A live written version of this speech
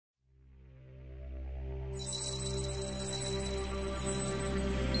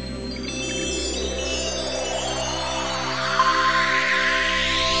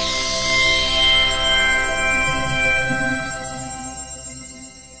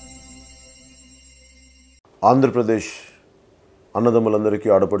ఆంధ్రప్రదేశ్ అన్నదమ్ములందరికీ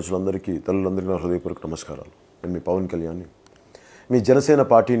ఆడపడుచులందరికీ తల్లులందరికీ నా హృదయపూర్వక నమస్కారాలు. నేను మీ పవన్ కళ్యాణ్ని. మీ జనసేన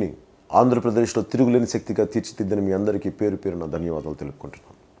పార్టీని ఆంధ్రప్రదేశ్లో తిరుగులేని శక్తిగా తీర్చిదిద్దిన మీ అందరికీ పేరు పేరున ధన్యవాదాలు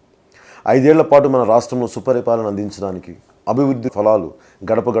తెలుపుకుంటున్నాను. 5 ఏళ్ల పాటు మన రాష్ట్రంలో సుపరిపాలన అందించడానికి, అభివృద్ధి ఫలాలు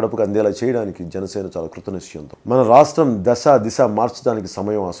గడప గడపకు అందేలా చేయడానికి జనసేన చాలా కృతనిశ్చయంతో మన రాష్ట్రం దిశ మార్చడానికి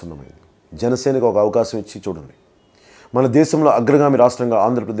సమయం ఆసన్నమైంది. జనసేనకు ఒక అవకాశం ఇచ్చి చూడండి. మన దేశంలో అగ్రగామి రాష్ట్రంగా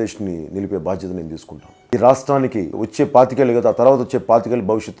ఆంధ్రప్రదేశ్ని నిలిపే బాధ్యత నేను తీసుకుంటాను. ఈ రాష్ట్రానికి వచ్చే 25 ఏళ్ళు కదా, తర్వాత వచ్చే 25 ఏళ్ళ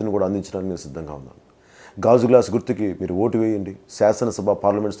భవిష్యత్తును కూడా అందించడానికి నేను సిద్ధంగా ఉన్నాను. గాజు గ్లాస్ గుర్తుకి మీరు ఓటు వేయండి. శాసనసభ,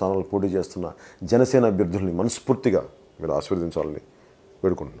 పార్లమెంట్ స్థానాలు పోటీ చేస్తున్న జనసేన అభ్యర్థుల్ని మనస్ఫూర్తిగా మీరు ఆశీర్వదించాలని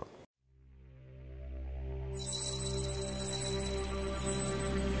వేడుకుంటున్నాను.